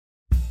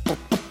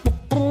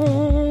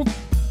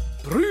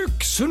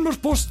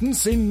Sunnmørsposten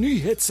sin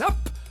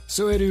nyhetsapp,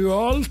 så du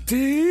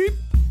alltid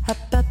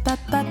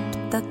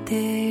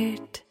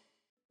Oppdatert.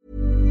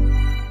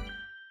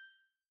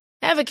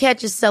 Ever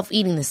catch yourself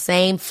eating the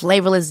same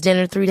flavorless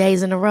dinner 3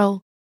 days in a row?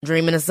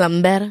 Dreaming of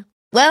something better?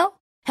 Well,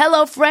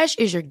 HelloFresh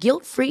is your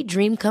guilt-free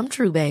dream come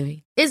true,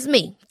 baby. It's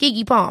me,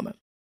 Keke Palmer.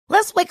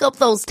 Let's wake up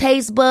those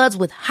taste buds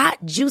with hot,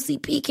 juicy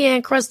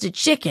pecan-crusted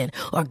chicken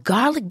or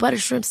garlic butter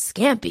shrimp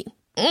scampi.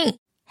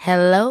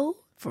 Hello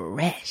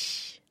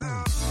Fresh.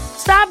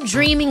 Stop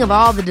dreaming of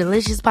all the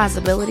delicious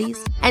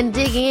possibilities and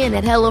dig in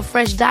at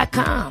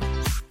HelloFresh.com.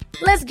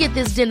 Let's get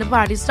this dinner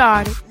party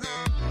started.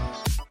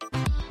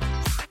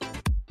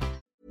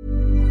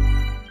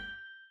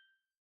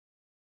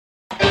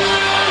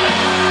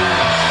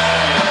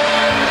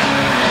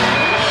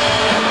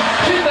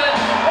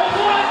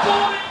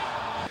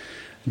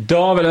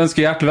 Da vil jeg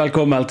ønske hjertelig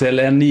velkommen til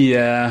en ny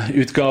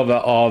utgave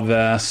av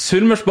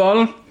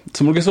Sunnmørsballen.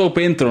 Som dere så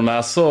på introen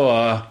der, så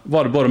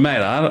var det både meg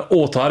der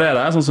og Tarjei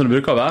der, sånn som det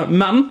bruker å være.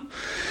 Men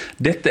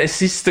dette er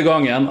siste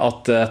gangen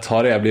at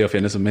Tarjei blir å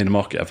finne som min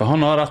make. For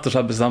han har rett og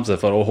slett bestemt seg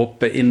for å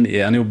hoppe inn i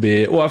en jobb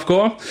i ÅFK.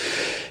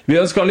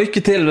 Vi ønsker han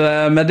lykke til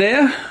med det.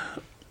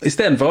 I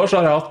stedet for så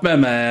har jeg hatt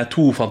med meg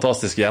 2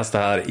 fantastiske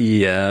gjester her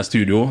i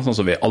studio, sånn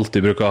som vi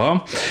alltid bruker å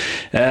ha.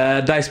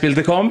 De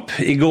spilte kamp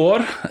i går.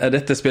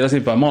 Dette spilles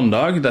inn på en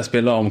mandag. De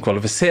spiller om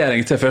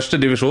kvalifisering til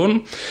første divisjon.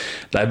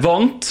 De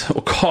vant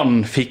og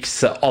kan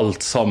fikse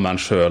alt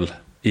sammen selv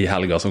i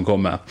helga som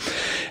kommer.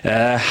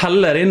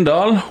 Helle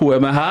Rindal, hun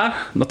er med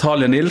her.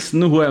 Natalie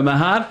Nilsen, hun er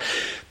med her.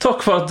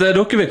 Takk for at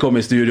dere vil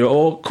komme i studio.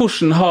 Og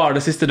hvordan har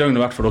det siste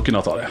døgnet vært for dere,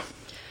 Natalie?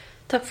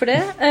 Takk for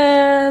det.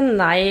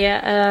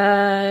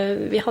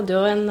 Vi hadde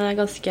jo en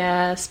ganske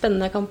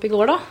spennende kamp i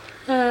går da.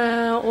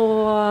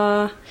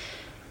 Og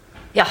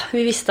ja,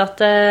 vi visste at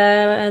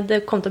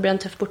det kom til å bli en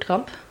tøff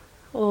bortekamp.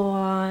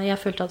 Og jeg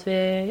følte at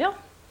vi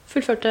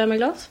fullførte med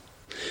glans.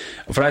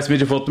 Og for de som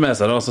ikke har fått med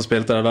seg da, så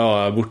spilte de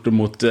da borte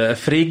mot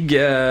Frigg.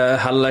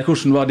 Helle,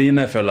 hvordan var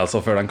dine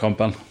følelser før den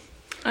kampen?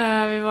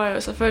 Vi var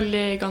jo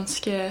selvfølgelig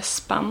ganske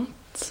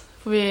spent,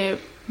 for vi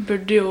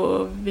burde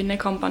jo vinne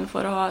kampen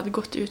for å ha et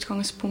godt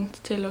utgangspunkt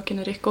til å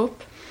kunne rykke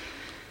opp.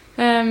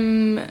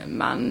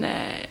 Men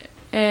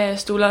jeg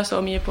stoler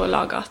så mye på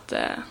laget at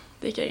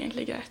det ikke er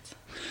egentlig greit.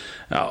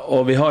 Ja,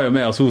 og vi har jo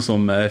med oss hun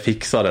som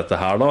fikser dette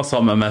her da,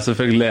 sammen med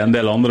selvfølgelig en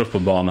del andre på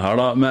banen her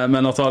da.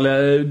 Men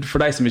Natalie, for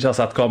de som ikke har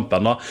sett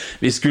kampen da,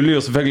 vi skulle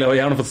jo selvfølgelig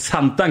gjerne fått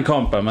sendt den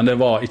kampen, men det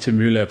var ikke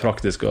mulig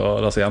praktisk å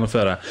la seg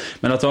gjennomføre.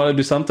 Men Natalie,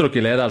 du sendte dere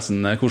i ledelsen.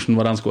 Hvordan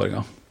var den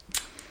skåringen?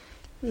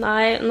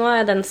 Nei, nå er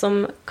jeg den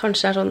som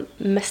kanskje er sånn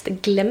mest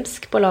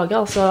glemsk på laget,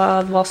 altså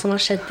hva som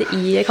har skjedd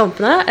i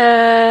kampene.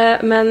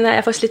 Men jeg er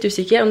faktisk litt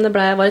usikker om det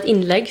var et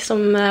innlegg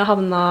som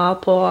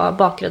havnet på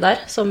bakre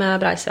der, som jeg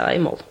breisa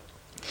i mål.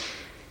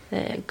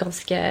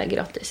 Ganske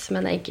gratis,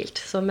 men enkelt.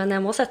 Men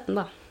jeg må sette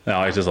den da. Ja,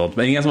 ikke sant.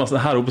 Men ingen som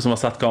her oppe som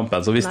har sett kampen,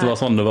 så hvis det var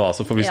sånn det var,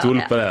 så får vi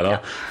stole på det da.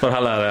 For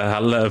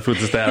heller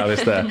protestere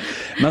hvis det.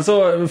 Men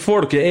så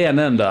får dere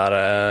 1-1 der.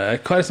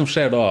 Hva er det som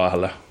skjer da,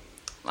 Helle?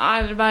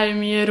 Nei, det ble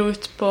mye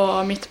rot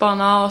på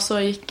midtbanen, og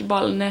så gikk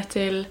ballen ned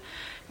til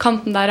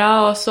kanten der,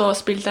 og så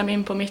spilte de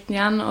inn på midten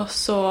igjen, og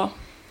så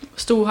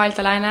sto helt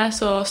alene,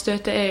 så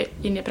støtte jeg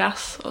inn i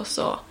press, og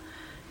så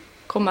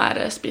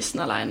kommer spissen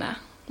alene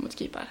mot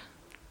keeper.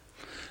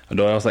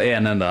 Da er altså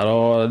 1-1 der,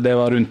 og det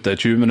var rundt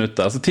 20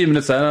 minutter. Så 10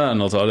 minutter senere,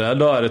 Natalie,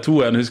 da er det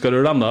 2-1. Husker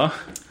du den da?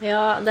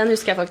 Ja, den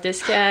husker jeg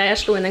faktisk. Jeg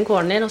slo inn en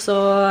corner, og så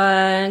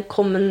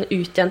kom den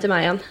ut igjen til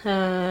meg igjen.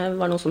 Det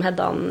var noen som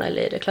hedda den,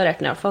 eller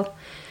klarerte den i hvert fall.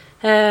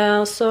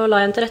 Og så la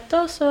jeg den til rette,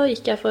 og så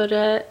gikk jeg for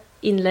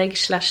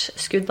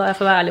innlegg/skudd, da jeg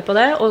får være ærlig på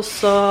det, og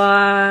så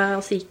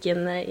gikk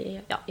den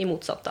i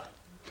motsatt da,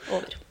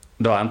 over.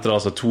 Da endte det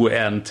altså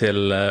 2-1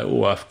 til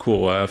ÅFK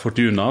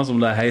Fortuna, som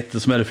det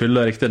heter, som er det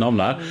fulle riktige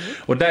navnet her.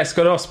 Og de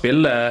skal da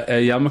spille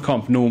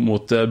hjemmekamp nå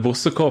mot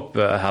Bossekopp,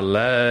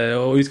 Helle,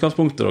 og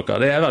utgangspunktet dere,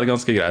 det er vel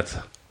ganske greit?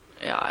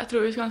 Ja, jeg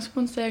tror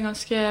utgangspunktet er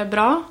ganske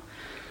bra.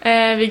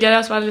 Vi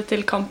gleder oss veldig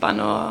til kampen,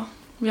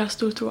 og vi har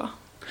stor tro.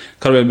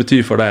 Hva det vil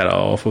bety for deg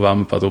da, å få være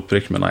med på et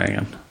opprykk med den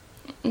gjengen?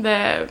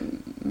 Det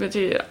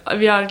betyr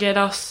vi har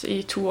gledet oss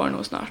i 2 år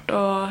nå snart,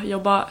 og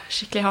jobbet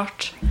skikkelig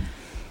hardt.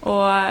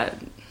 Og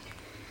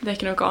det er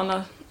ikke noe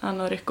annet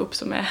enn å rykke opp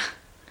som er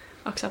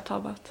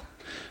akseptabelt.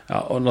 Ja,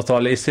 og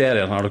Natalie, i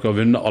serien har dere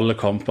vunnet alle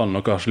kampene,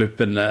 dere har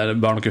sluppet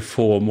bare noen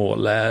få mål.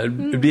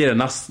 Blir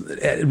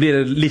det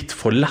litt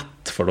for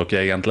lett for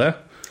dere egentlig?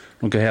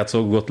 Dere har et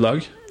så godt lag?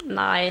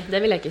 Nei,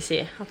 det vil jeg ikke si,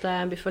 at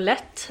det blir for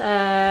lett.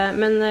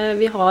 Men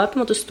vi har på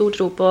en måte stor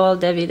tro på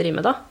det vi driver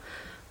med da.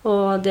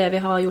 Og det vi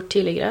har gjort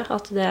tidligere,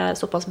 at det er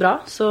såpass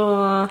bra. Så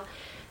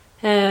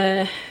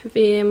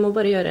vi må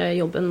bare gjøre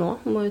jobben nå,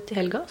 mot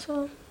helga.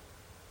 Så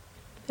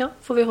ja,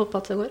 får vi håpe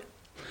at det går.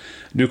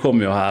 Du kom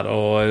jo her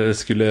og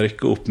skulle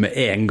rykke opp med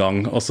en gang,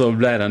 og så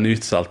ble det en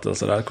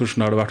utsettelse der.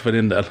 Hvordan har det vært for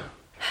din del?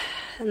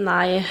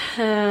 Nei,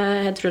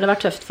 jeg tror det har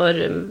vært tøft for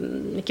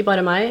ikke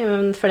bare meg,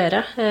 men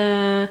flere.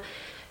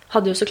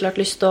 Hadde jo så klart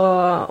lyst til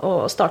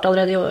å starte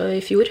allerede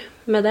i fjor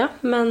med det,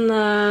 men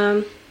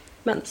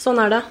Men sånn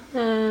det.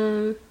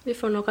 Vi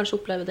får nå kanskje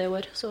oppleve det i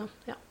år, så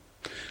ja.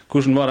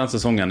 Hvordan var den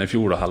sesongen i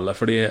fjor da, Helle?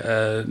 Fordi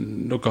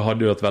dere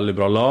hadde jo et veldig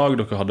bra lag,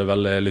 dere hadde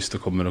veldig lyst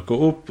til å komme dere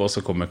opp, og så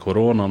kommer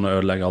koronaen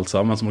og ødelegger alt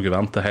sammen, så må dere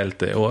vente helt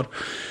til i år.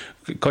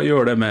 Hva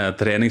gjør det med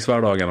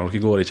treningshverdagen når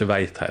dere går og ikke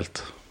vet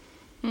helt?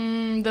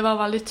 Det var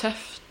veldig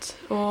tøft,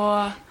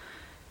 og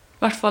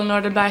i hvert fall når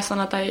det ble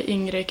sånn at de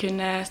yngre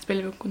kunne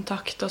spille med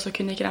kontakt, og så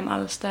kunne ikke de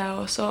eldste,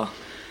 og så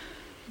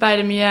ble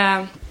det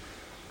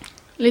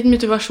litt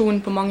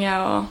motivasjon på mange,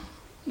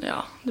 og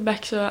ja, det ble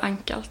ikke så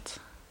enkelt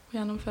å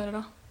gjennomføre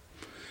da.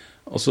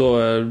 Og så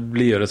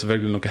blir det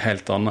selvfølgelig noe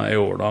helt annet i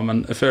år da,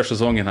 men før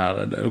sesongen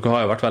her, dere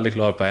har jo vært veldig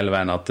klare på hele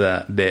veien at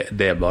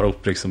det bare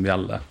opprykk som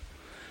gjelder.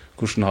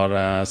 Hvordan har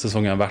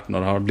sesongen vært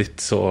når det har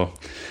blitt så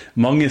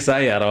mange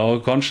seiere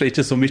og kanskje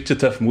ikke så mye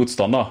tøff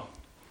motstand da?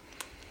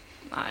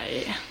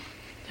 Nei,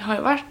 det har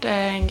jo vært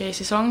en gøy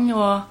sesong,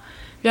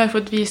 og vi har jo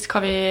fått vist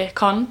hva vi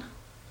kan,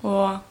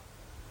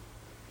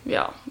 og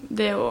ja,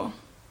 det er jo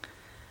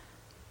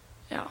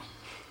ja.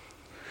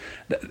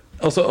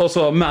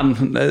 Men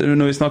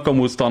når vi snakker om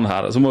motstand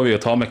her, så må vi jo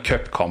ta med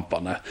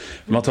cupkampene.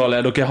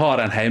 Dere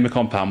har en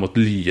heimekamp her mot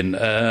Lyn.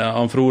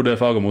 Frode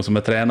Fagermo som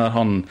er trener,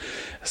 han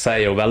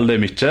sier jo veldig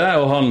mye,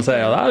 og han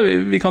sier at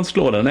vi kan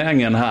slå denne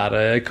gjengen her.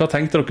 Hva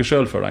tenkte dere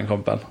selv før den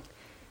kampen?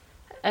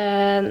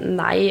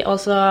 Nei,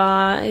 altså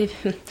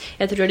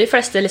jeg tror de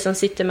fleste liksom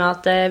sitter med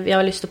at vi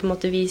har lyst til å på en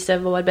måte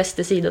vise vår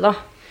beste side da.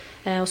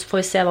 Og så får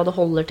vi se hva det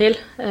holder til.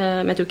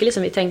 Men jeg tror ikke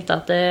liksom vi tenkte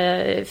at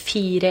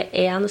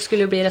 4-1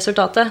 skulle bli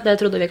resultatet. Det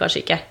trodde vi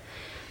kanskje ikke.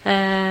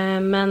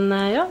 Men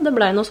ja, det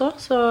ble noe så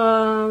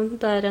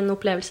det en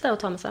opplevelse det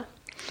å ta med seg.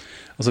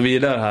 Og så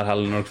videre her,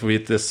 Helle, når dere får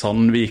vite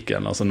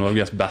Sandviken, altså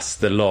Norges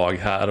beste lag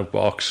her oppe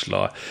på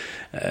Aksla.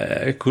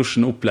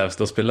 Hvordan oppleves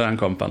det å spille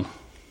den kampen?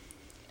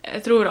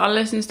 Jeg tror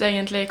alle synes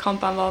egentlig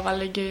kampen var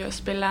veldig gøy å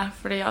spille,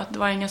 fordi at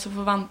det var ingen som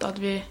forventet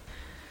at vi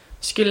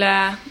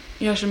skulle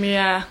gjøre så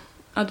mye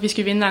at vi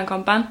skulle vinne den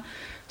kampen.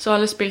 Så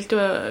alle spilte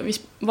jo, vi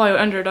var jo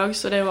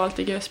underdogs, og det er jo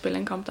alltid gøy å spille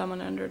en kamp der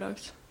man er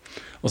underdogs.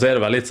 Og så er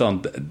det vel litt sånn,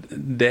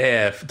 det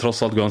er tross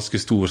alt ganske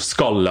stor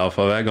skala,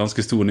 for det er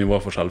ganske stor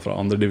nivåforskjell fra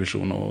andre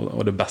divisjon, og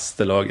det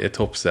beste laget i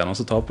toppserien,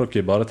 så taper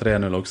dere bare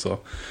 3-0 også.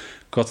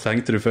 Hva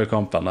tenkte du før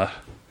kampen der?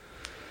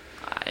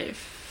 Nei,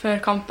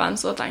 før kampen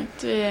så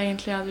tenkte vi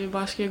egentlig at vi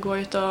bare skulle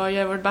gå ut og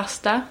gjøre vårt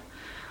beste,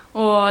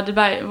 og det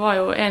var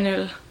jo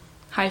 1-0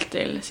 helt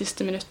til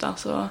siste minutter,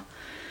 så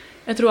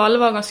jeg tror alle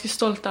var ganske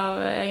stolt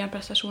av egen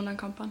prestasjon den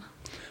kampen.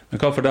 Men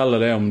hva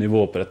forteller det om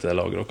nivået på dette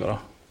laget dere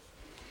da?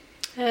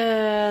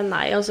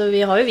 Nei, altså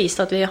vi har jo vist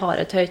at vi har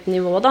et høyt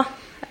nivå da.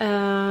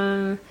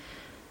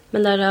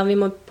 Men vi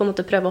må på en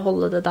måte prøve å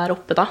holde det der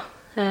oppe da.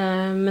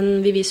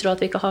 Men vi viser jo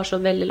at vi ikke har så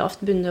veldig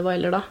lavt bunnivå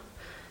heller da.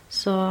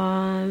 Så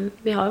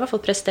vi har i hvert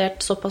fall prestert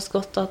såpass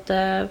godt at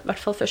i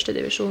hvert fall første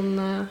divisjon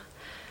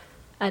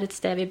er et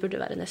sted vi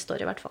burde være neste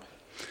år i hvert fall.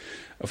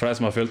 Og for de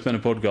som har fulgt med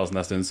i podcasten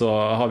en stund, så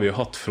har vi jo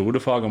hatt Frode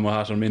Fagermo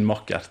her som min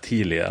makker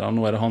tidligere.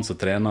 Nå er det han som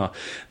trener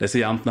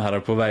disse jentene her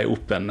på vei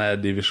opp en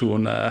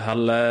divisjon.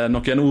 Helle,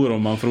 noen ord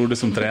om han Frode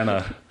som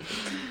trener?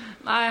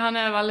 Nei, han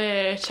er veldig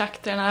kjekk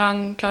trener.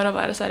 Han klarer å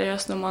være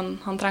seriøs når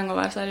han trenger å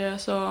være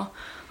seriøs,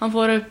 og han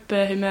får opp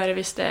humøret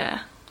hvis det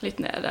er litt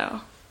nede,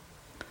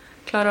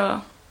 og klarer å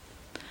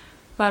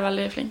være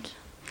veldig flink.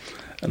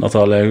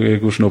 Natalie,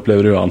 hvordan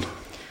opplever du han?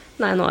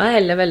 Nei, nå er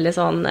Helle veldig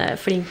sånn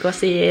flink og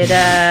sier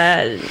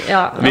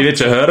ja. Vi vil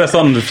ikke høre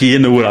sånne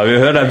fine ord, vi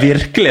vil høre den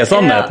virkelige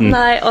sannheten. Ja,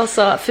 nei,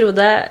 altså,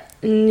 Frode,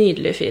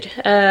 nydelig fyr.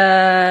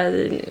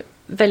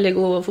 Veldig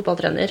god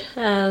fotballtrener,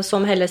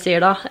 som Helle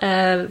sier da.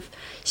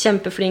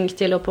 Kjempeflink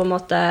til å på en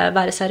måte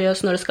være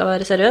seriøs når det skal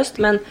være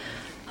seriøst, men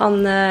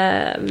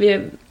vi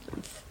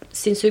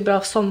sinnssykt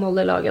bra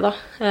samhold i laget da.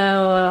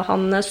 Og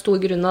han er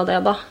stor grunn av det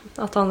da,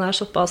 at han er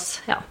såpass,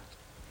 ja,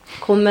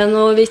 kom med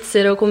noen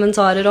vitser og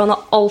kommentarer, og han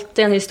har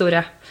alltid en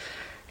historie,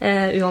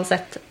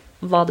 uansett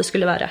hva det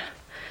skulle være.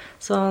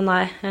 Så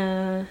nei,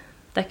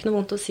 det er ikke noe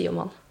vondt å si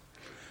om han.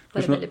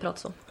 Bare veldig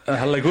pratsom.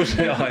 Helle,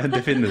 hvordan, ja,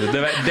 definitivt.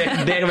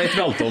 Det vet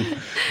vi alt om.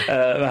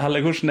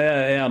 Helle, hvordan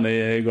er han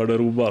i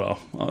garderoben da?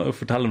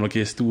 Fortell om noen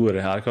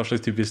historier her. Hva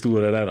slags type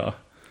historie er det da?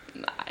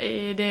 Nei,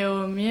 det er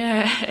jo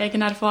mye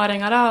egne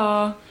erfaringer da,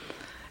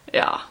 og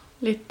ja,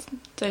 litt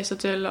tøys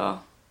og tull,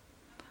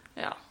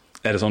 og ja.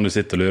 Er det sånn du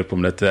sitter og lurer på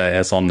om dette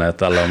er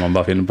sannhet, eller om man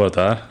bare finner på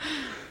dette her?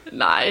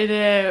 Nei,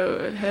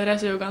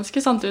 høres jo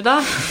ganske sant ut da.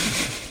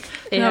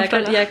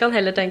 Jeg kan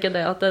heller tenke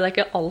det, at det er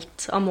ikke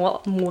alt. Han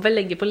må vel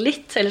legge på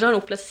litt, ellers har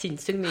han opplevd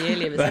sinnssykt mye i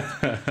livet sitt.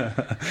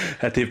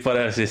 Jeg tipper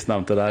det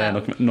sistnevnte, det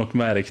er nok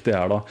mer riktig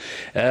her da.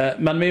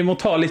 Men vi må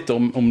ta litt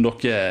om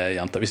dere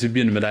jenter. Hvis vi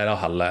begynner med deg da,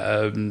 Helle.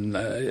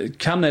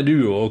 Hvem er du,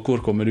 og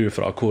hvor kommer du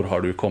fra? Hvor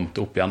har du kommet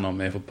opp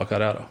gjennom i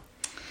fotballkarrieren?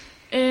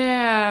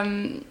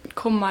 Jeg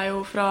kommer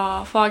jo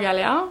fra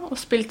Fagerlia og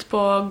spilt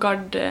på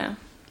Gard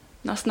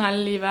nesten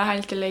hele livet,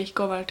 helt til jeg gikk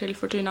over til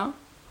Fortuna.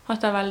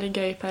 Hatt en veldig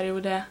gøy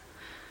periode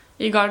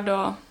i Gard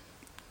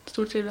og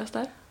stortrives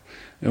der.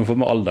 Du må få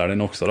med alderen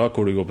din også da,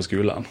 hvor du går på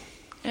skolen.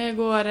 Jeg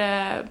går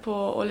på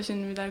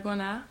Ålesund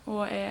videregående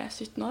og er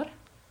 17 år.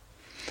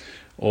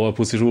 Og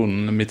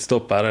posisjonen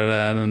midtstopper,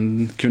 er det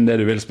kun det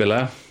du vil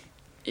spille?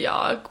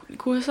 Ja,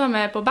 koser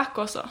meg på back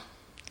også.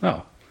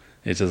 Ja,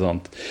 ikke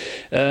sant.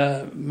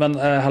 Men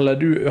Helle,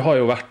 du har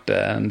jo vært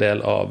en del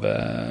av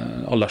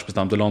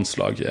aldersbestemte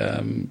landslag.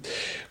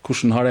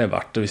 Hvordan har det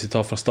vært, hvis vi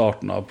tar fra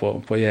starten av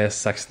på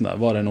J16?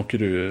 Var det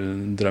noe du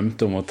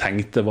drømte om og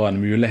tenkte var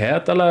en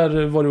mulighet,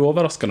 eller var du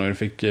overrasket når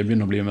du fikk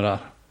begynne å bli med der?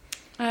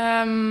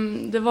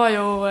 Det var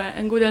jo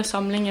en god del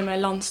samlinger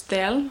med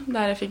landsdel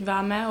der jeg fikk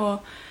være med,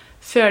 og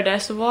før det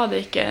så var det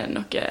ikke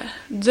noe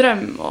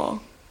drøm, og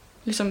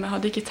liksom jeg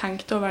hadde ikke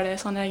tenkt over det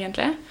sånn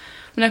egentlig.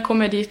 Men når jeg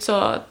kom dit så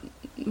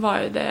var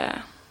jo det,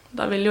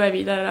 da ville jo jeg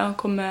videre da,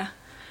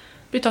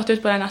 bli tatt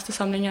ut på de neste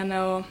samlingene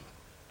og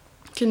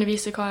kunne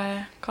vise hva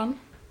jeg kan.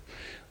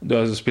 Du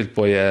har spilt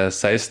på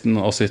J16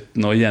 og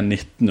 17 og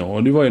J19 nå,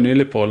 og du var jo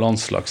nylig på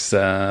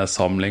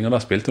landslagssamling, og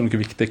der spilte du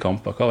noen viktige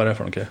kamper. Hva var det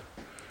for noe?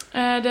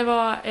 Det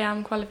var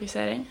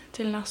EM-kvalifisering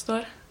til neste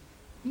år.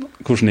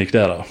 Hvordan gikk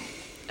det da?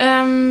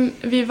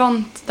 Vi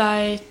vant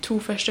de 2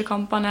 første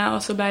kampene,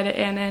 og så ble det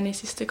 1-1 i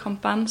siste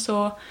kampen,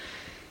 så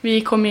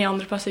vi kom i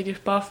andreplass i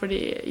gruppa fordi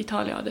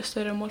Italia hadde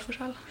større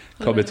målforskjell.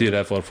 Hva betyr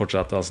det for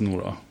fortsettelsen nå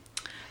da?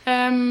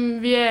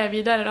 Vi er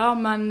videre da,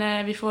 men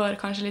vi får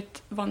kanskje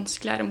litt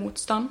vanskeligere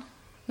motstand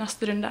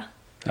neste runde.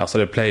 Ja, så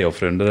det er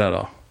playoff-runde det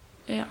da?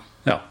 Ja.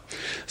 Ja,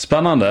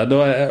 spennende.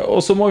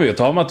 Og så må vi jo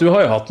ta med at du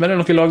har jo hatt med deg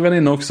noen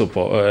lagvenninner også på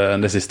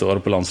det siste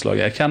året på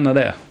landslaget. Hvem er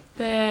det?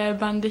 Det er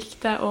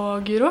Benedikte og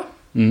Guro.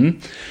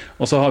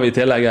 Og så har vi i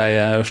tillegg ei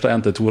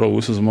Ørstejente, Tora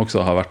Ose, som også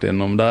har vært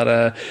innom der.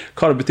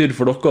 Hva har det betydd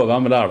for dere å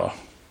være med der da?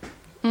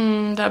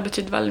 Det har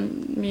betydd veldig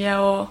mye,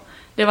 og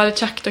det er veldig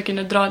kjekt å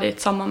kunne dra dit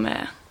sammen med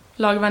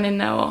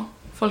lagvenninner og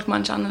folk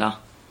man kjenner da.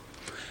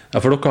 Ja,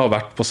 for dere har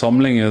vært på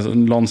samlinger,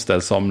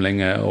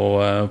 landsdelssamlinger og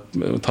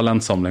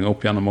talentsamlinger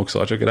opp gjennom også,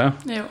 har ikke det?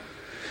 Jo.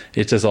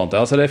 Ikke sant?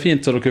 Ja, så det er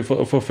fint så dere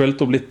får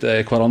følt opp litt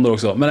hverandre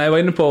også. Men jeg var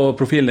inne på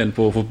profilen din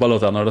på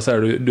fotball.no, og da ser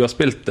du har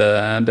spilt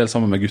en del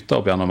sammen med gutter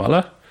opp gjennom,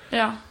 eller?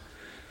 Ja.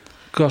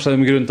 Hva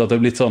er grunnen til at det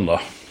er blitt sånn da?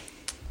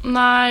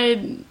 Nei,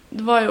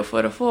 det var jo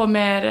for å få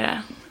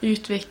mer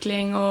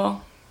utvikling og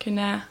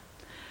kunne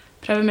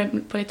prøve meg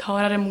på litt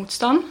hardere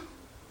motstand.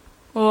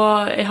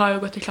 Og jeg har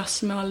jo gått i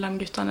klasse med alle de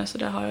guttene, så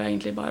det har jo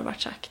egentlig bare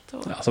vært kjekt. Ja,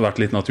 så det har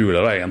vært litt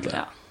naturlig da, egentlig.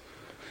 Ja.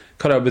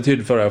 Hva har det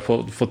betydd for deg å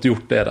fått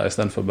gjort det da, i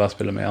stedet for å bare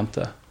spille med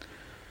jenter?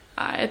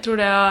 Nei, jeg tror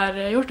det har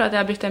gjort at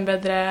jeg har blitt en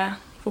bedre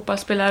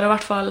fotballspiller, og i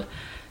hvert fall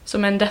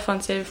som en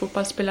defensiv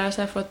fotballspiller, så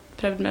har jeg fått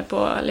prøvd meg på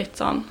litt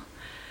sånn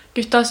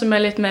gutter som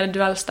er litt mer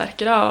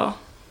duellsterke da, og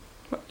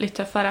litt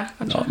tøffere,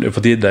 kanskje. Ja, du har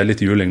fått gitt deg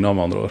litt juling da,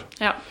 med andre ord.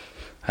 Ja.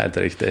 Helt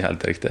riktig,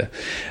 helt riktig.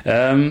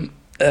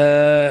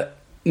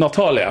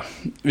 Natalia,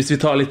 hvis vi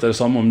tar litt av det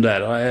samme om det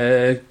da,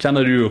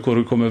 kjenner du hvor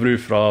du kommer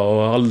fra og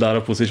alder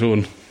og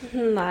posisjon?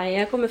 Nei,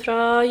 jeg kommer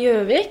fra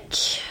Gjøvik,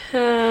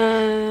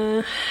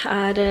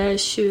 er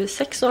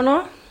 26 år nå,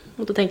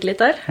 måtte tenke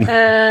litt der.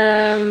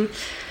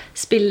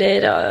 Spiller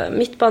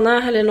midtbane,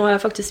 eller nå har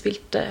jeg faktisk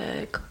spilt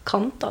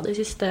kant av de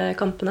siste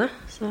kampene,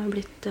 så jeg har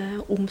blitt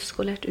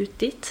omskolert ut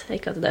dit.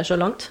 Ikke at det er så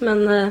langt, men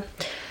det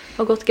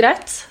har gått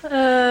greit.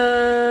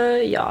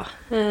 Ja,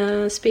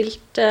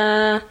 spilte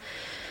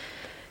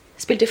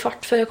i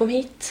fart før jeg kom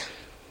hit.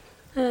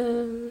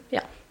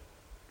 Ja.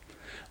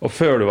 Og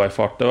før du var i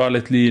fart, det var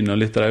litt lyn og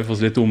litt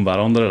Raufoss, litt om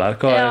hverandre der.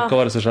 Hva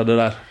var det som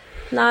skjedde der?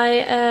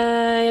 Nei,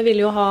 jeg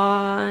ville jo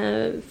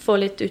få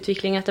litt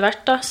utvikling etter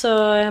hvert da, så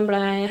jeg ble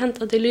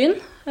hentet til Lyn.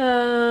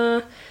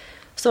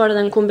 Så var det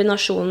den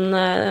kombinasjonen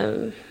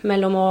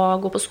mellom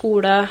å gå på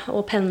skole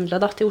og pendle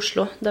da, til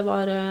Oslo. Det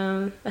var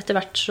etter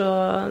hvert så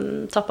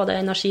tappet det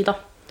energi da.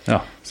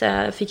 Ja. Så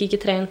jeg fikk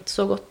ikke trent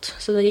så godt.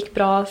 Så det gikk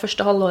bra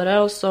første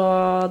halvåret, og så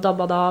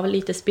dabbet det av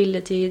lite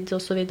spilletid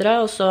og så videre.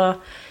 Og så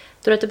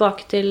dro jeg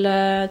tilbake til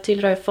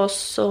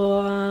Raufoss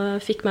og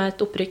fikk meg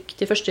et opprykk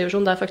til første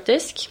divisjon der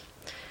faktisk.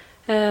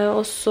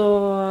 Og så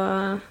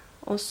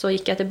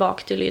gikk jeg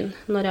tilbake til Lyn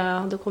når jeg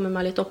hadde kommet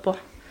meg litt oppå.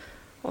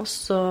 Og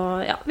så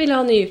ville jeg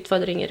ha nye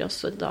utfordringer, og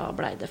så da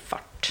ble det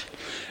fart.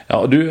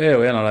 Ja, du er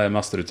jo en av de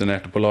mest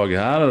rutinerte på laget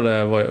her, og det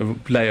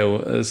ble jo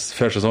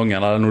før sesongen,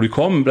 eller når du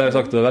kom, ble det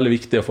sagt at det er veldig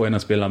viktig å få inn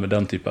en spiller med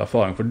den type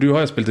erfaring, for du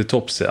har jo spilt i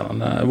toppserien.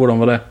 Hvordan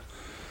var det?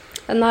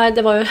 Nei,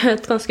 det var jo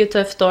et ganske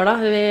tøft år da.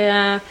 Vi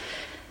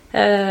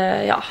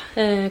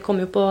kom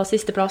jo på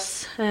siste plass.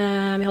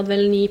 Vi hadde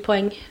vel 9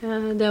 poeng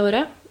det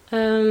året.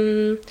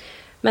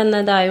 Men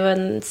det er jo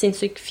en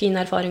sinnssykt fin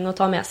erfaring å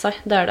ta med seg,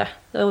 det er det.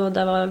 Og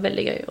det var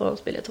veldig gøy å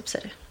spille i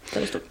toppserie. Det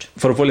var stort.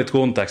 For å få litt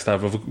kontekst her,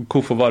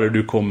 hvorfor var det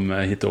du kom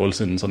hit til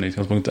Ålesund sånn i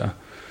utgangspunktet?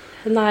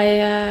 Nei,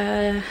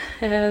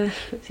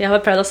 jeg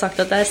har prøvd å sagt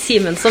at det er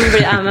Simen som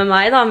er med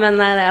meg da, men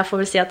jeg får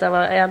vel si at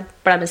jeg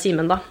ble med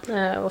Simen da.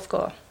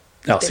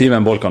 Ja,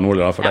 Simen Bolkan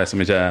Nordli da, for deg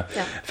som ikke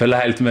følger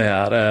helt med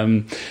her.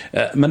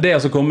 Men det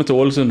å komme til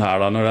Ålesund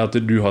her da, når det er at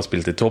du har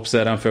spilt i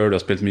toppserien før, du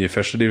har spilt mye i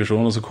første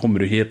divisjon, og så kommer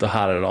du hit, og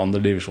her er det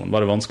andre divisjon. Var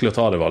det vanskelig å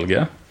ta det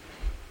valget?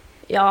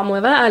 Ja, må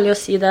jeg være ærlig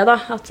å si det da,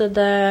 at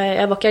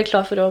jeg var ikke helt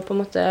klar for å på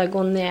en måte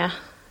gå ned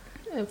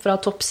fra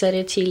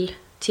toppserie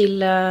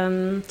til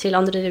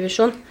andre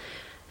divisjon.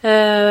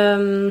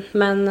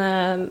 Men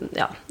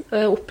ja,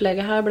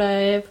 opplegget her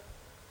ble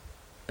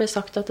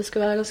sagt at det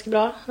skulle være ganske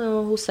bra,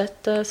 og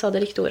Hoseth sa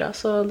det riktige ordet,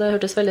 så det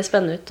hørtes veldig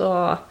spennende ut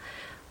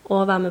å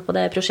være med på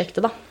det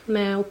prosjektet da,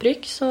 med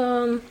opprykk. Så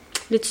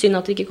litt synd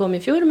at det ikke kom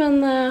i fjor,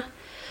 men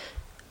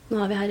nå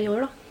vi her i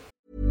år da.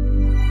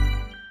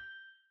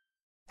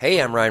 Hey,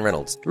 I'm Ryan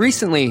Reynolds.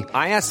 Recently,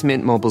 I asked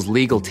Mint Mobile's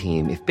legal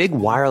team if big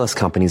wireless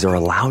companies are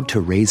allowed to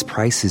raise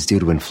prices due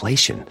to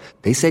inflation.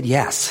 They said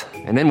yes.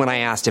 And then when I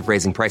asked if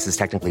raising prices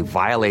technically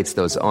violates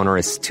those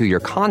onerous 2-year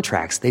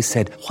contracts, they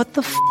said, "What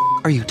the f***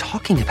 are you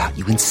talking about,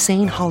 you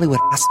insane Hollywood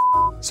ass?"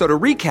 So to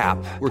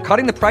recap, we're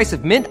cutting the price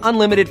of Mint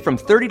Unlimited from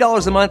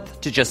 $30 a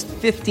month to just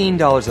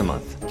 $15 a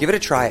month. Give it a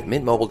try at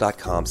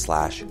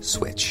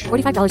mintmobile.com/switch.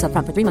 $45 up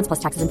front for 3 months plus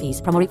taxes and fees.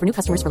 Promo rate for new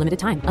customers for limited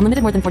time.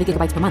 Unlimited more than 40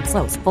 gigabytes per month.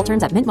 Slows full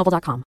terms at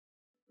mintmobile.com.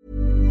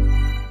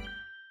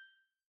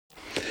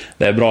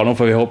 Det bra, nå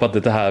får vi håpe at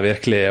dette her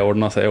virkelig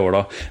ordner seg i år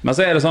da. Men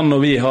så det sånn, når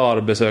vi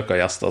har besøk av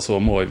gjester, så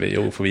må vi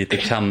jo få vite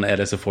hvem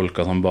disse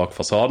folka som bak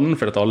fasaden,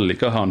 for at alle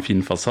liker å ha en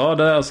fin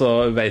fasade, og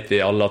så vet vi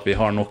alle at vi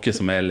har noe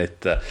som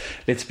litt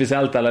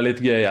spesielt, eller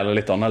litt gøy, eller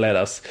litt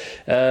annerledes.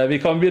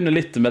 Vi kan begynne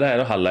litt med det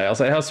da, Helle.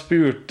 Altså, jeg har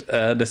spurt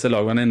disse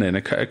lagene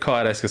dine,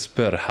 hva det jeg skal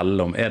spørre Helle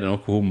om? Det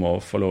noe hun må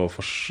få lov å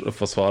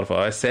få svare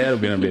for? Jeg ser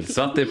hun begynner å bli litt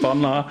svett i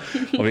panna,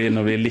 og vi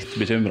begynner å bli litt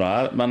bekymret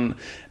her, men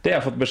det jeg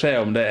har fått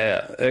beskjed om det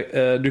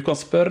du kan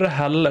spørre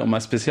Helle om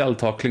en spesiell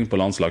takling på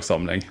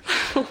landslagssamling.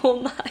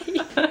 Nei.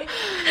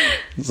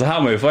 Så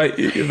her må vi få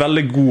en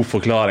veldig god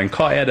forklaring.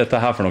 Hva dette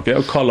her for noe,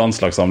 og hva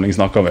landslagssamling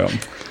snakker vi om?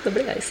 Det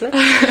blir jeg svett.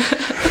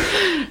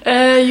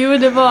 Jo,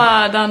 det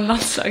var den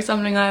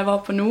landslagssamlingen jeg var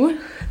på nå.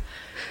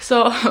 Så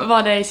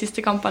var det i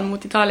siste kampen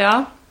mot Italia.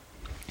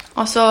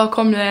 Og så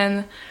kom det en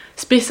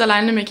spiss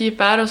alene med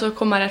keeper, og så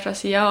kom jeg rett fra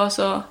siden, og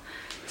så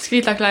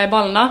skrittaklet jeg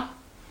ballen da.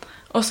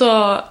 Og så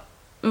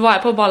var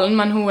jeg på ballen,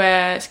 men hun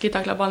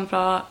skrittaklet ballen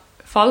fra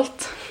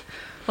falt.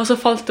 Og så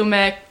falt hun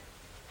med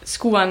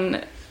skoen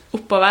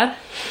oppover.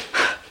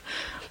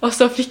 Og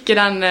så fikk jeg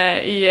den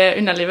i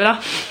underlivet da.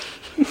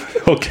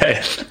 Ok.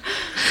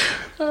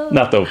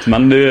 Nettopp,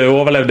 men du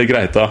overlevde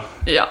greit da?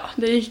 Ja,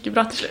 det gikk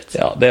bra til slutt.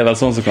 Ja, det vel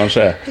sånn som kan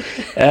skje.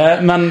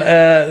 Men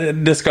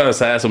det skal jo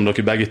si som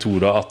dere begge to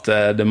da, at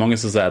det mange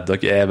som sier at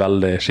dere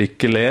veldig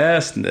skikkelige,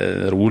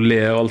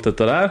 rolige og alt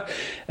dette der.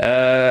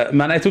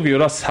 Men jeg tok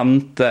jo da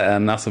sendte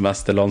en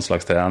SMS til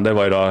landslagstreneren. Det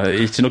var jo da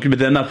ikke noe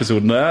med denne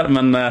episoden der,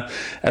 men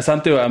jeg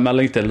sendte jo en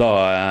melding til da,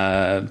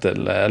 til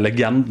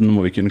legenden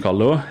må vi kunne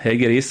kalle henne,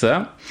 Hege Riise.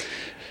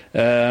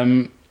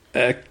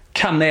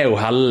 Hvem hun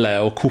Helle,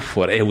 og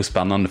hvorfor hun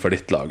spennende for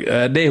ditt lag?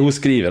 Det hun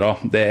skriver da,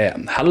 det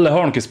Helle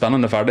har noen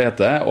spennende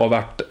ferdigheter og har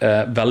vært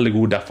veldig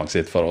god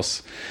defensivt for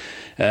oss.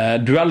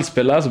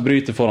 Duellspiller som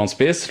bryter foran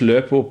spiss,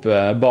 løper opp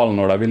ballen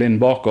når de vil inn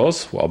bak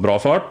oss, og har bra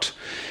fart.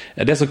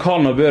 Det som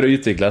kan og bør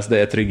utvikles,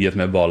 det trygghet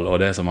med ball,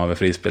 og det som har med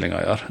frispilling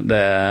å gjøre.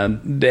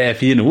 Det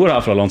fine ord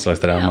her fra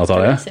landslagstreneren,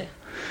 Natalie.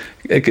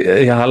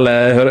 Helle,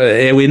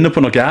 hun inne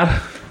på noe her?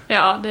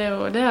 Ja, det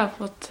jo det jeg har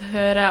fått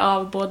høre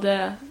av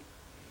både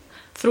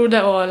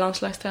Frode og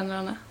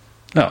landslagstrenerne.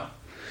 Ja.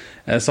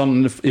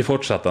 Sånn, i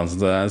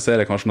fortsettelsen så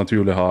det kanskje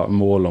naturlig å ha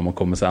mål om å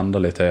komme seg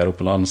enda litt høyere opp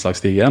på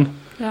landslagsstigen.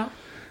 Ja.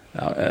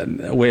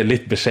 Hun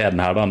litt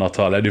beskjeden her da,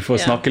 Natalie. Du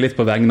får snakke litt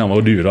på vegne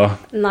av du da.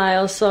 Nei,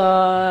 altså,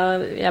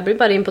 jeg blir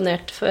bare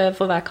imponert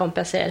for hver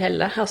kamp jeg ser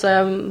Helle. Altså,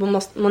 jeg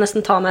må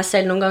nesten ta meg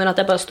selv noen ganger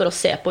at jeg bare står og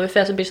ser på henne,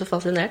 for jeg blir så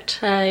fascinert.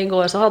 I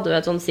går så hadde hun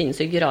et sånn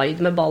sinnssykt raid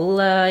med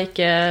ball, jeg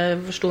ikke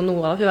forstod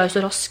noe av. Hun jo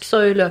så rask, så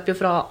hun løper jo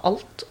fra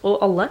alt og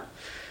alle.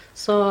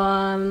 Så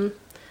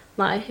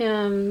nei,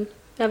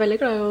 jeg veldig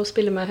glad i å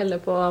spille med Helle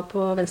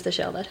på venstre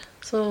sida der.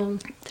 Så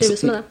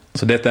trives med det.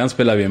 Så dette en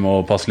spiller vi må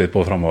passe litt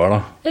på fremover da?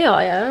 Ja,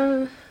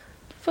 jeg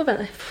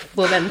forventer.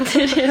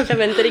 Jeg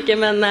forventer ikke,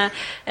 men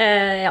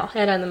ja,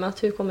 jeg regner med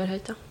at hun kommer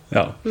høyt, ja.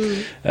 Ja.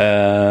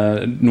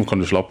 Nå kan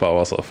du slappe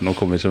av, altså, for nå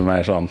kommer ikke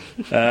mer sånn.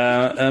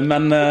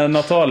 Men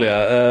Natalie,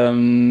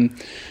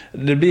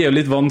 det blir jo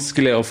litt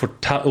vanskelig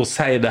å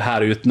si det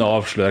her uten å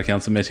avsløre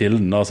hvem som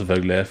kilden da,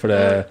 selvfølgelig. For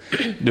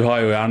du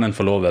har jo gjerne en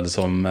forlovet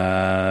som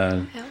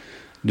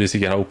du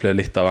sikkert har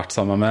opplevd litt av hvert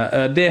sammen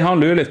med. Det han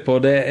lurer litt på,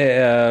 det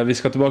vi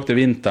skal tilbake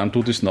til vinteren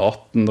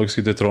 2018, dere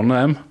skulle til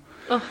Trondheim.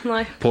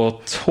 Nei. På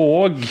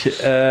tog,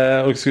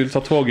 og skulle ta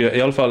tog, i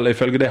alle fall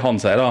ifølge det han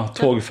sier da,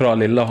 tog fra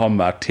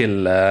Lillehammer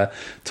til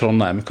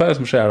Trondheim. Hva det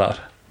som skjer der?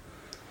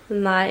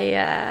 Nei,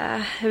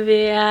 vi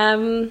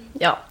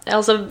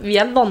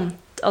vant,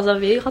 altså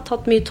vi har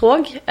tatt mye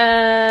tog,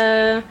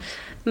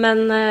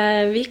 men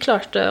vi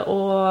klarte å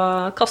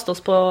kaste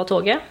oss på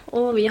toget,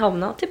 og vi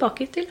havnet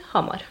tilbake til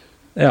Hamar.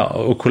 Ja,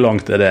 og hvor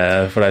langt det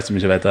for deg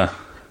som ikke vet det?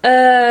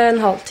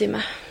 En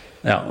halvtime.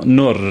 Ja,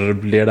 når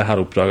blir det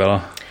her oppdaget da?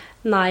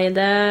 Nei,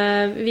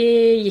 vi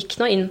gikk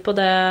nå inn på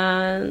det,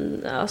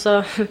 altså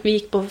vi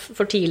gikk på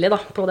for tidlig da,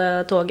 på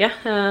det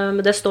toget.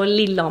 Det står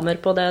Lillehammer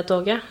på det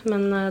toget,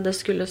 men det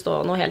skulle stå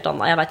noe helt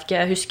annet. Jeg vet ikke,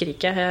 jeg husker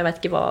ikke, jeg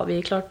vet ikke hva vi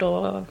klarte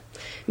å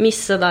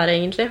misse der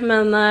egentlig.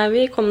 Men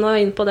vi kom nå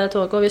inn på det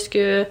toget, og vi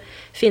skulle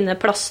finne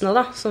plassene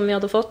da, som vi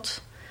hadde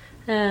fått.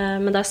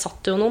 Men der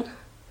satt jo noen.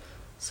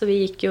 Så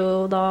vi gikk jo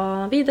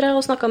da videre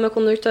og snakket med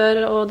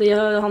konduktør, og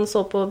han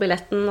så på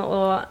billetten,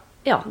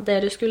 og ja,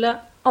 dere skulle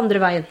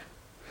andre veien.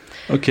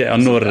 Ok, og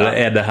når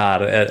det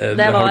her?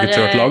 Har du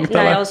kjørt langt,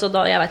 eller? Nei, altså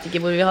jeg vet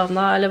ikke hvor vi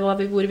havna, eller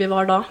hvor vi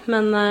var da,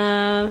 men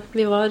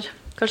vi var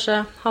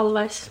kanskje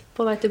halvveis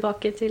på vei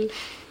tilbake til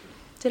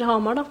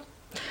Hamar da.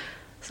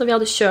 Så vi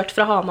hadde kjørt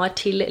fra Hamar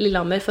til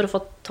Lillehammer for å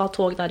få ta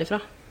tog derifra.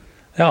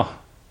 Ja.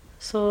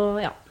 Så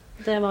ja,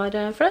 det var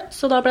fløtt,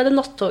 så da ble det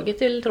nattoget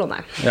til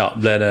Trondheim. Ja,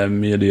 ble det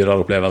mye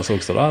dyrere opplevelse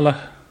også da, eller?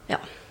 Ja,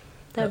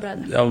 det ble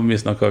det. Ja, hvor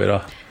mye snakket vi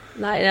da?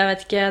 Nei, jeg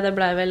vet ikke, det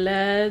ble vel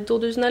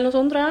 2000 eller noe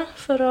sånt, tror jeg,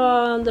 for å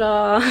dra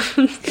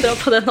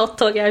på det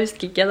nattoget. Jeg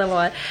husker ikke, det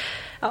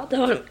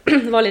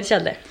var litt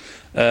kjedelig.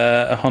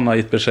 Han har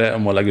gitt beskjed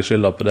om å legge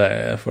skylda på deg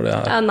for det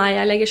her? Nei,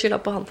 jeg legger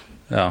skylda på han.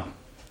 Ja.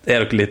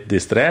 Er dere litt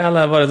distré,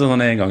 eller var det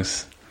sånn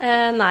engangs?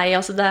 Nei,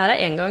 altså det her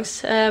engangs,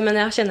 men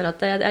jeg kjenner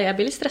at jeg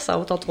blir litt stresset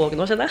av å ta tog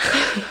nå, kjenner jeg.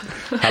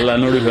 Eller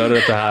når du hører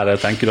dette her,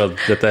 tenker du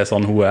at dette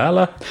sånn hun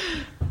eller?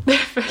 Det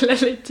føler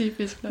jeg litt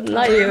typisk.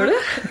 Nei, gjør du?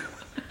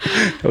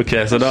 Ok,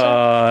 så da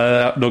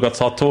dere har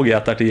tatt tog i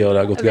ettertid, og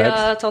det har gått greit?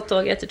 Vi har tatt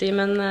tog i ettertid,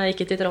 men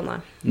ikke til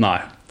Trondheim. Nei,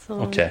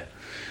 ok.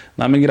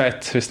 Nei, men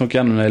greit, hvis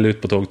noen vil ut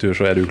på togtur,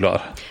 så du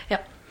klar.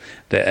 Ja.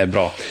 Det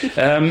bra.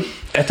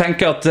 Jeg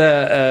tenker at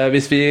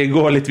hvis vi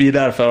går litt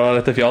videre fra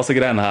dette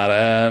fjasegreiene her,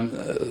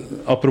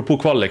 apropos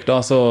kvalik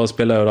da, så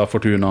spiller jeg da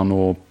Fortuna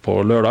nå på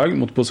lørdag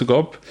mot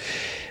Bossekopp.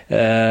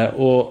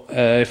 Og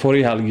i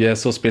forrige helg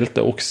så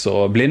spilte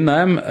også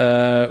Blindheim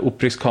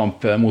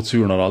opprykkskamp mot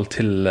Surnadal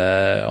til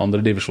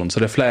andre divisjon, så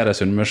det flere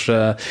Sunnmørs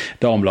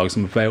damelag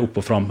som på vei opp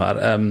og frem her.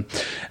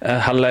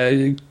 Helle,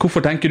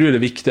 hvorfor tenker du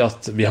det er viktig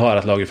at vi har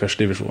et lag i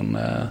første divisjon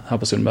her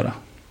på Sunnmøre?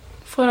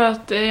 For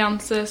at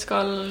jenter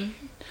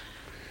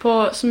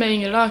som er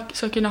yngre da,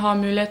 skal kunne ha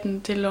muligheten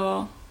til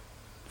å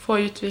få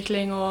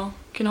utvikling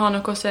og kunne ha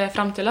noe å se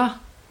frem til da.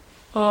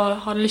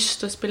 Og ha lyst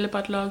til å spille på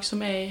et lag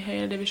som er i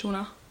høyere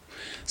divisjoner.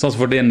 Sånn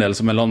for din del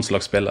som er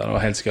landslagsspiller og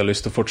helst skal ha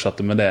lyst til å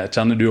fortsette med det,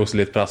 kjenner du også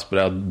litt press på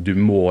det at du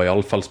må i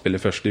alle fall spille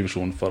i første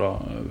divisjon for å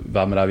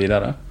være med deg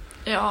videre?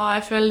 Ja,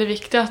 jeg føler det er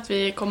viktig at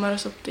vi kommer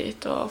oss opp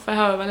dit, for jeg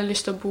har jo veldig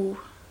lyst til å bo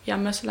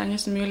hjemme så lenge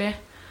som mulig.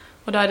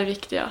 Og da er det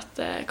viktig at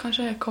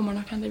kanskje kommer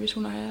noen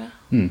divisjoner her.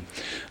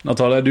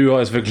 Natalia, du har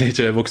jo selvfølgelig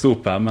ikke vokst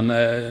opp her, men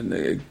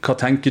hva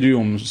tenker du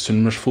om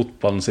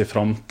Sunnmørsfotballens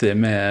fremtid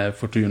med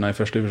Fortuna i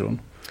første divisjon?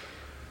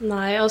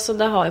 Nei, altså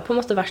det har jo på en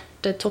måte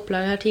vært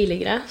topplag her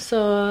tidligere, så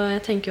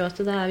jeg tenker jo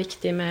at det er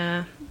viktig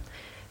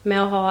med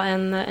å ha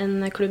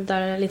en klubb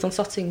der det er litt sånn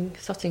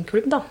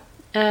satsingklubb da.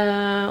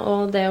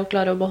 Og det å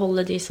klare å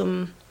beholde de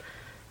som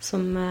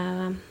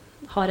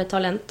har et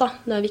talent da,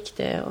 det er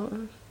viktig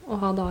å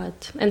ha da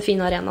en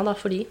fin arena da,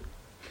 for de.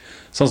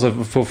 Sånn så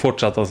for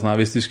fortsettelsen her,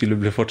 hvis du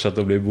skulle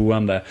fortsette å bli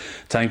boende,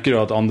 tenker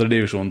du at andre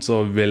divisjon så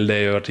vil det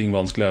gjøre ting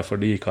vanskeligere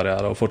for de i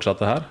karriere å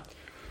fortsette her?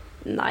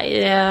 Nei,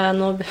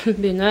 nå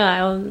begynner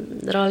jeg å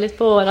dra litt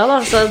på året da,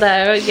 så det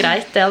er jo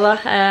greit det da.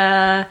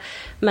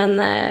 Men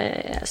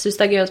jeg synes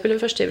det er gøy å spille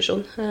i første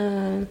divisjon.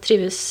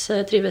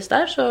 Trives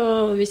der, så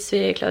hvis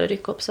vi klarer å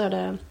rykke opp, så er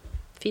det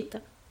fint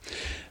det.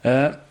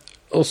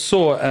 Og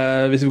så,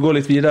 hvis vi går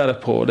litt videre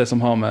på det som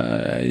har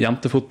med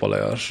jentefotball å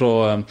gjøre, så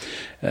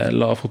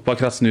la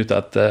fotballkretsen ut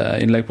et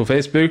innlegg på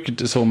Facebook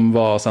som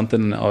var sendt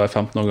inn av en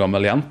 15 år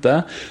gammel jente,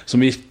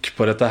 som gikk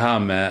på dette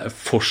her med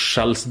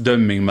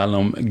forskjellsdømming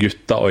mellom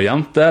gutter og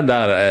jenter,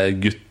 der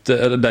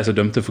de som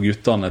dømte for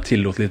guttene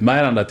tillot litt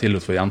mer enn de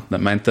tillot for jentene,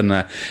 mente en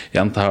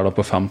jente her da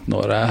på 15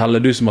 år.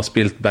 Helle, du som har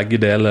spilt begge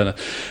deler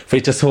for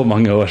ikke så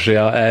mange år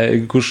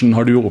siden, hvordan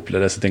har du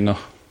opplevd disse tingene?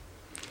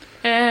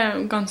 Jeg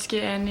er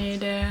ganske enig i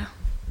det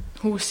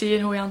hun sier,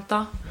 hun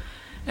jenta.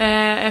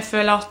 Jeg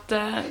føler at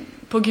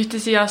på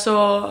guttesiden så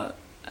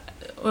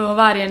å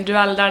være i en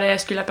duell der det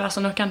skulle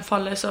presse noen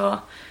faller, så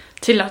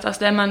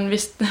tillates det, men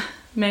hvis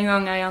med en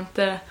gang en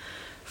jente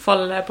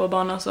faller på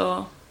banen,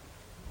 så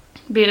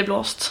blir det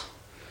blåst.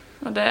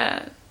 Og det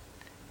er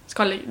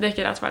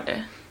ikke rettferdig.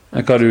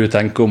 Men hva du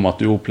tenker om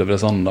at du opplever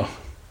det sånn da?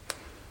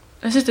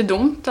 Jeg synes det er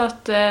dumt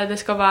at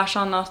det skal være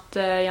sånn at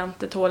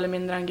jenter tåler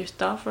mindre enn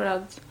gutter, for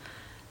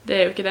det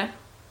er jo ikke det.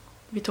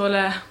 Vi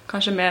tåler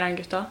kanskje mer enn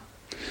gutter.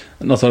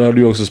 Natalia, har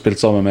du også spilt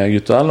sammen med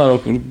gutter, eller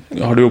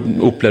har du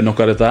opplevd noe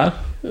av dette her?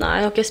 Nei,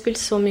 jeg har ikke spilt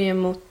så mye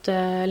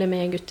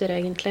med gutter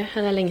egentlig.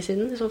 Det er lenge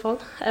siden i så fall.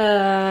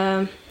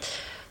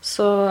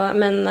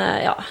 Men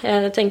ja,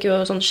 jeg tenker jo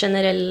sånn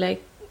generell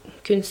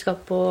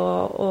kunnskap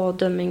og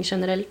dømming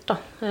generelt da.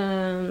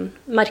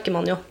 Merker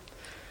man jo.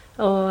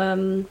 Og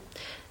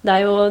det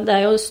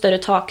er jo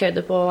større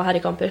takhøyde på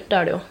herrekamper,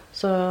 det er det jo.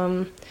 Så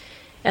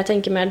jeg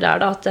tenker mer der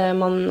da, at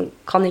man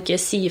kan ikke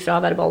si fra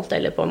verbalt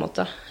eller på en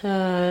måte,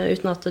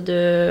 uten at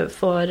du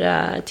får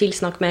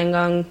tilsnakk med en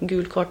gang,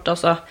 gult kort,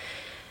 altså,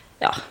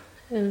 ja,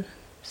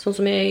 sånn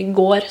som i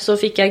går, så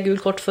fikk jeg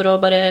gult kort for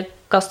å bare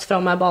kaste fra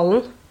meg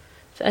ballen,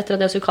 etter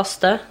at jeg skulle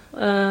kaste,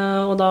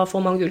 og da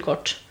får man gult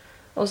kort.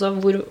 Altså,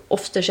 hvor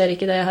ofte skjer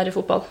ikke det her i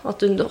fotball?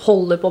 At du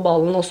holder på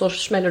ballen, og så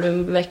smeller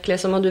du vekk,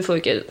 liksom, og du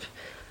får ikke,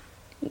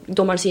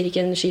 dommeren sier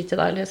ikke en skit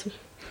til deg, liksom.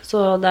 Så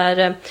der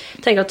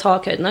tenker jeg at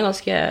takhøyden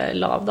ganske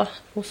lav da,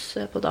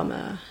 på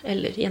dame-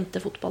 eller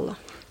jentefotball da.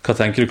 Hva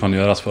tenker du kan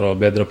gjøres for å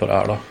bedre på det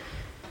her da?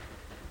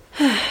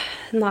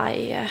 Nei,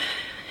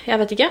 jeg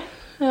vet ikke.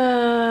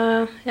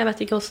 Jeg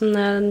vet ikke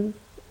hvordan...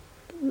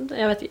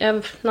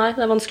 nei,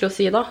 det vanskelig å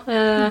si da.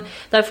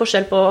 Det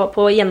forskjell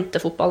på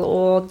jentefotball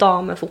og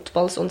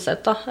damefotball sånn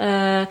sett da.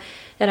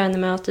 Jeg regner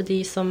med at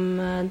de som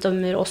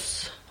dømmer oss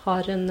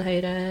har en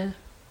høyere...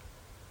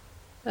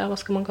 Ja, hva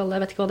skal man kalle det?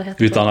 Jeg vet ikke hva det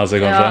heter. Utdannelse,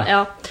 kanskje?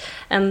 Ja,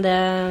 enn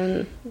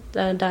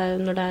det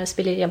når det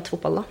spiller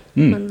jentefotball da.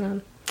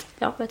 Men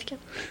ja, vet ikke.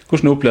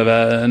 Hvordan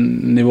opplever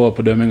nivået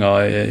på dømminga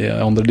i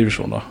andre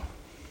divisjon da?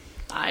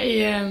 Nei,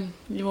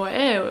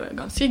 nivået jo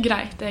ganske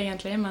greit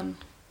egentlig, men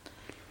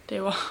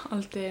det jo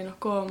alltid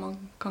noe man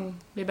kan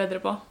bli bedre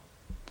på.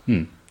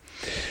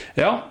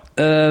 Ja,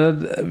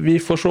 vi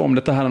får se om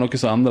dette her noe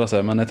som endrer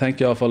seg, men jeg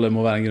tenker i hvert fall det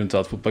må være en grunn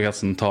til at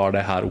fotballkretsen tar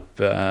det her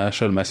opp,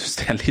 selv om jeg synes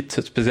det en litt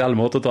spesiell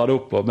måte å ta det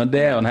opp på, men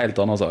det jo en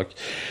helt annen sak.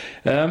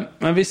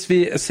 Men hvis vi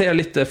ser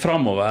litt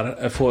fremover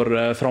for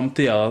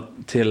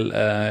fremtiden til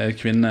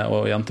kvinne-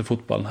 og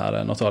jentefotballen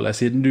her, Natalie,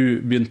 siden du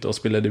begynte å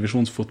spille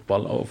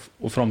divisjonsfotball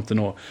og frem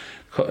til nå,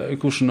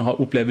 hvordan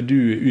opplever du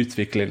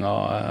utviklingen,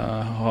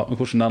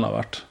 hvordan den har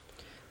vært?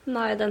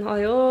 Nei, den har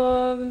jo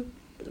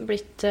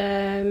blitt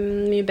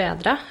mye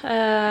bedre.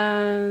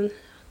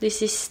 De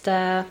siste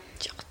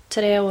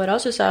 3 årene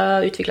synes jeg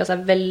har utviklet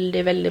seg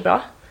veldig, veldig bra.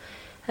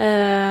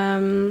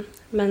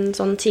 Men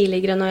sånn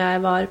tidligere når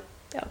jeg var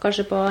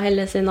kanskje på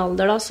Helle sin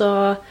alder da, så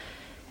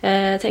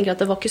tenker jeg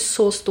at det var ikke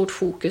så stort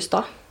fokus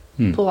da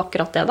på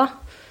akkurat det da.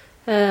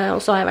 Og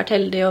så har jeg vært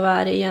heldig å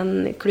være i en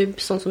klubb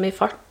sånn som i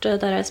Fart,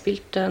 der jeg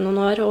spilte noen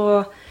år,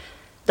 og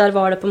der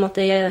var det på en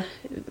måte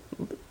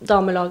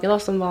damelaget da,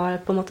 som var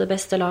på en måte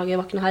beste laget,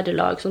 var ikke noe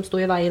herrelag som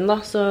stod i veien da,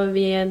 så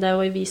det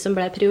var vi som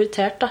ble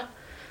prioritert da.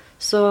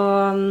 Så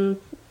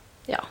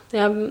ja,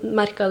 jeg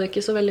merket det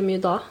ikke så veldig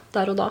mye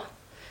der og da,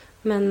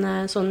 men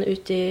sånn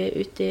ut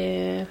i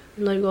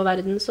Norge og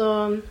verden så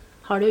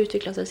har det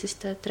utviklet seg de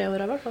siste 3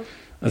 årene i hvert fall.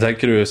 Jeg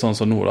tenker du sånn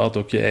som nå da, at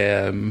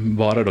dere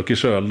bare dere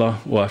selv da,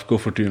 og FK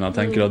Fortuna,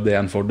 tenker du at det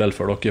en fordel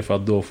for dere, for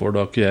at da får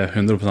dere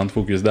 100%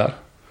 fokus der?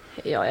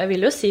 Ja, jeg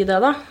vil jo si det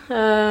da.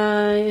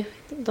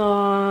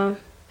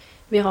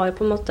 Vi har jo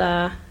på en måte,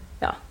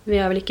 ja, vi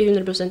vel ikke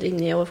 100%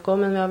 inne i OFK,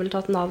 men vi har vel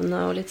tatt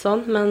navnet og litt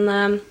sånn,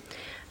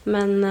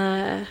 men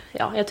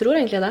ja, jeg tror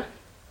egentlig det.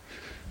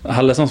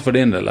 Helle, sånn for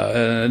din del,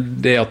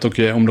 det at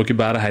dere, om dere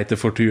bare heter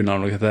Fortuna,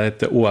 om dere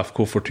heter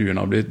OFK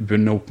Fortuna, og blir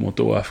bunnet opp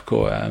mot OFK,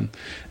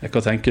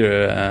 hva tenker du,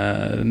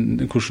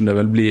 hvordan det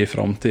vil bli i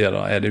fremtiden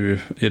da? Er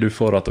du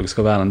for at dere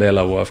skal være en del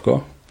av OFK?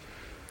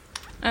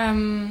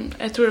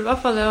 Jeg tror i hvert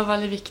fall det var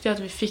veldig viktig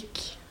at vi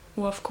fikk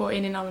OFK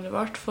inn i navnet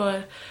vårt,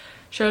 for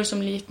selv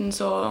som liten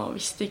så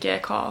visste ikke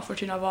jeg hva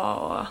Fortuna var,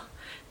 og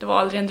det var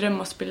aldri en drøm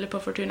å spille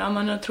på Fortuna,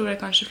 men nå tror jeg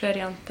kanskje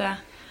flere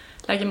jenter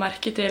legger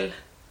merke til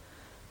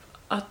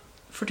at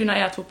Fortuna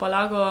et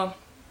fotballag, og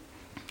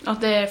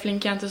at det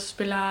flinke jenter som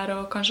spiller her,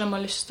 og kanskje de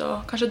har lyst til,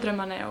 og kanskje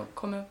drømmen å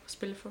komme og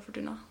spille for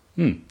Fortuna.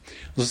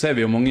 Og så ser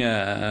vi jo mange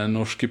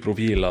norske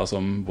profiler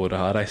som både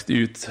har reist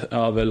ut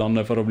av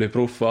landet for å bli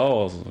proffer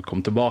og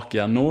kom tilbake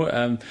igjen nå.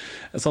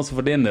 Sånn som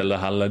for din del,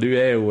 Helle, du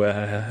jo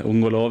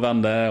ung og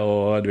lovende,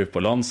 og du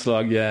på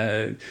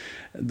landslaget.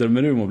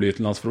 Drømmer du om å bli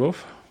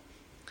utenlandsproff?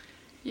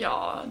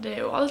 Ja, det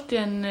jo alltid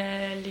en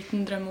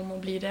liten drøm om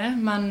å bli det,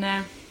 men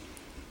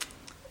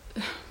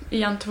i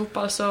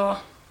jentefotball så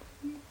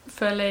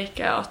føler jeg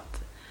ikke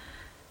at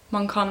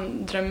man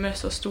kan drømme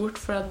så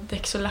stort, for det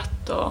ikke så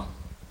lett å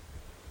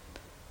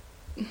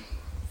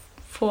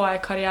få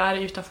en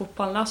karriere ut av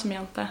fotballen da, som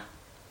jente.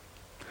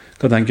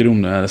 Hva tenker du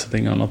om disse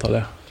tingene,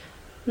 Natalie?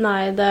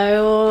 Nei, det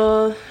jo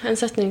en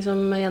setning som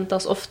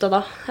gjentas ofte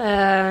da.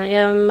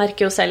 Jeg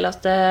merker jo selv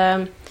at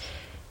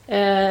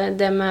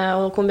det med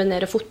å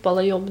kombinere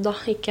fotball og jobb da,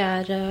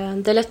 ikke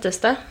det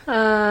letteste.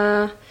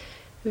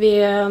 Vi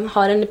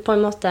har på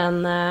en måte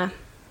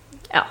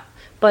ja,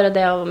 bare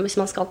det hvis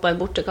man skal på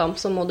en bortekamp,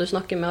 så må du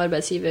snakke med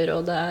arbeidsgiver,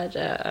 og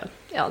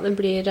ja, det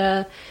blir...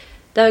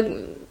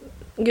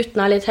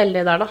 Guttene litt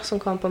heldige der da, som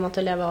kan på en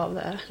måte leve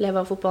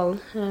av fotballen.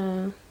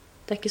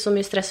 Det ikke så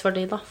mye stress for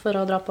de da, for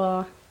å dra på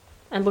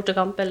en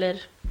bortekamp eller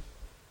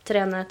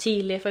trene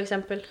tidlig for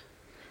eksempel.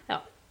 Ja.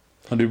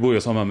 Du bor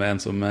jo sammen med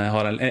en som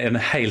har en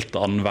helt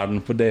annen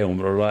verden på det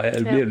området.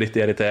 Blir du litt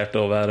irritert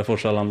over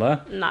forskjellene der?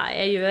 Nei,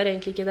 jeg gjør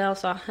egentlig ikke det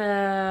altså.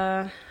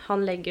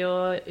 Han legger jo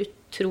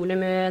utrolig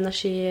mye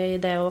energi i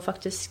det å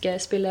faktisk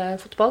spille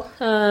fotball.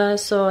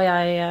 Så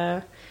jeg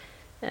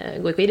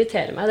går ikke og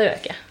irriterer meg, det gjør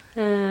jeg ikke.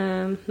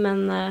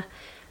 Men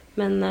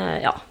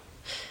ja,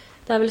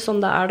 det vel sånn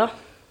det da.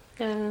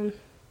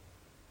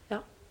 Ja.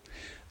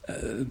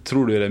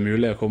 Tror du det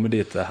mulig å komme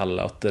dit,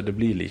 Helle, at det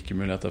blir like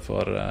muligheter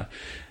for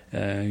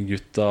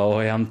gutter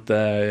og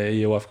jenter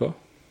i OFK?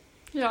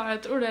 Ja,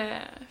 jeg tror det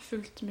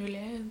fullt mulig.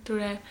 Jeg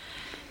tror det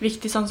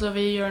viktig sånn som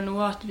vi gjør nå,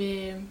 at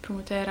vi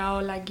promoterer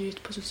og legger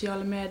ut på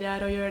sosiale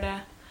medier og gjør det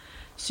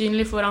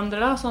synlig for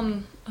andre da,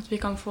 sånn at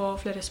vi kan få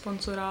flere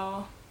sponsorer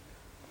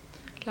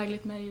og legge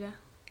litt mer i det.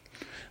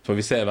 For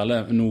vi ser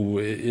veldig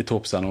nå i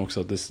toppserien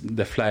også at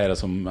det flere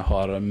som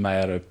har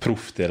mer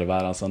proff til det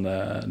værelse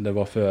enn det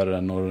var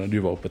før når du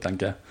var oppe,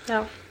 tenker jeg.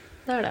 Ja,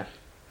 det det.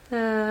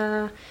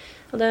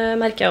 Og det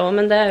merker jeg også,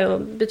 men det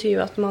betyr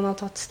jo at man har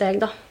tatt steg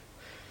da.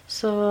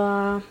 Så,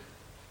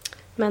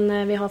 men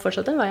vi har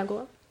fortsatt en vei å gå.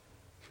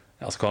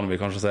 Ja, så kan vi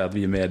kanskje si at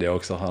vi i media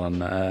også har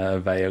en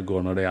vei å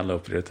gå når det gjelder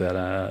å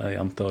prioritere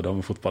jenter- og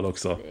damefotball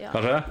også.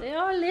 Kanskje?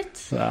 Ja, litt.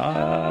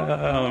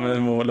 Ja, vi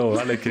må lov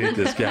være litt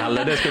kritiske.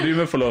 Eller det skal du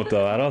med få lov til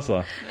å være,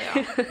 altså.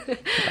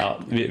 Ja,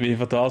 vi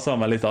får ta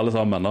sammen litt alle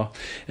sammen da.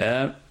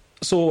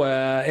 Så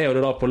jo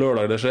det da på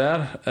lørdag det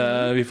skjer.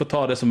 Vi får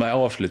ta det som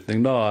en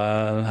avslutning da,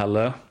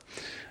 Helle.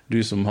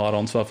 Du som har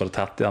ansvar for å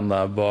tette igjen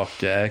der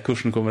bak.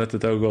 Hvordan kommer dette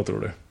til å gå,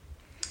 tror du?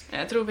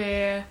 Jeg tror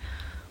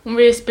om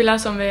vi spiller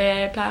som vi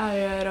pleier å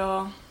gjøre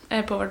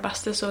og på vårt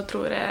beste, så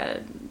tror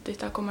jeg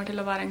dette kommer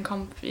til å være en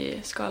kamp vi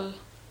skal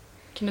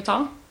kunne ta.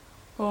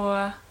 Og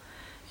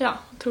ja,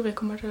 jeg tror vi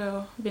kommer til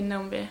å vinne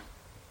om vi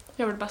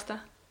gjør vårt beste.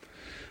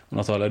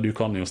 Natalia, du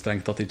kan jo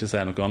strengt tatt ikke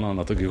si noe annet enn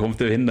at dere kommer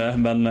til å vinne,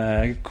 men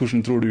hvordan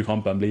tror du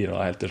kampen blir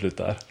da, helt til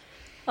slutt her?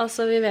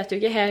 Altså, vi vet jo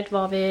ikke helt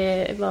hva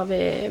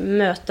vi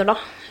møter da.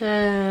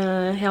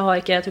 Jeg tror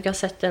ikke jeg har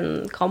sett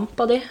en kamp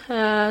av de,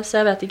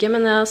 så jeg vet ikke,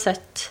 men jeg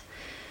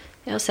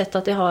har sett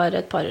at de har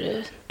et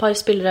par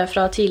spillere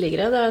fra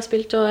tidligere der jeg har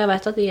spilt, og jeg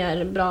vet at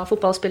de bra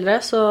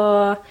fotballspillere, så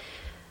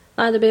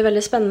nei, det blir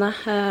veldig spennende.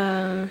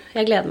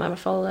 Jeg gleder meg i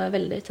hvert fall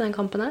veldig til den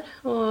kampen her,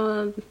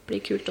 og det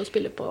blir kult å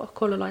spille på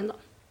Color Line da.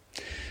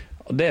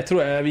 Det tror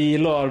jeg vi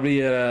lar bli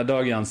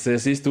dagens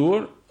siste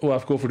ord.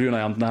 OFK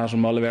Fortuna-jentene her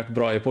som har levert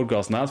bra i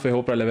podcasten her, så jeg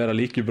håper de leverer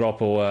like bra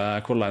på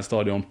Color Line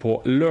Stadion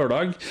på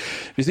lørdag.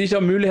 Hvis du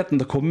ikke har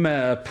muligheten til å komme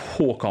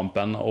på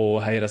kampen og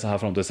heie seg her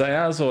frem til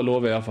seier, så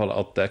lover jeg i hvert fall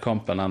at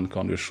kampen den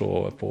kan du se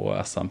på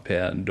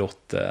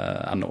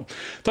smp.no.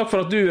 Takk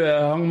for at du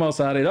hang med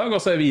oss her i dag,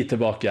 og så vi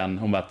tilbake igjen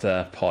om et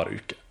par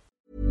uker.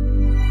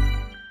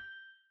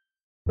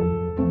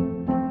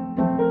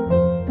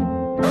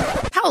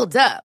 Hold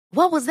up.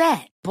 What was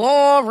that?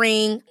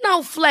 Boring.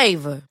 No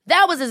flavor.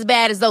 That was as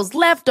bad as those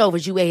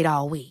leftovers you ate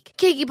all week.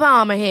 Keke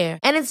Palmer here,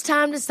 and it's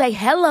time to say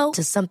hello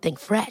to something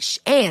fresh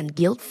and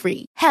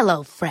guilt-free.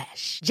 Hello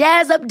Fresh.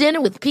 Jazz up dinner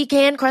with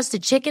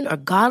pecan-crusted chicken or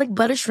garlic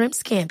butter shrimp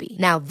scampi.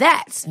 Now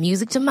that's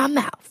music to my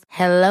mouth.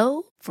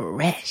 Hello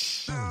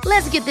Fresh.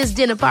 Let's get this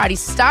dinner party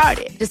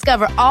started.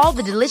 Discover all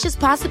the delicious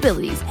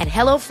possibilities at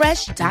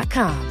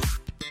hellofresh.com.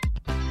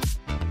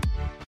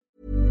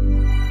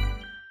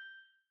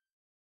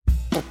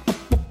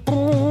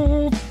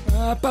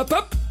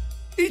 App.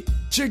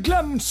 Ikke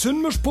glem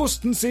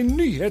Sunnmørsposten sin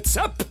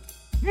nyhetsapp.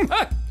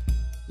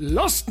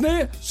 Last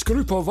ned,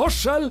 skru på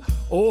varsel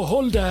og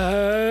hold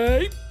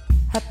deg.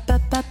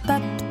 Oppdatert.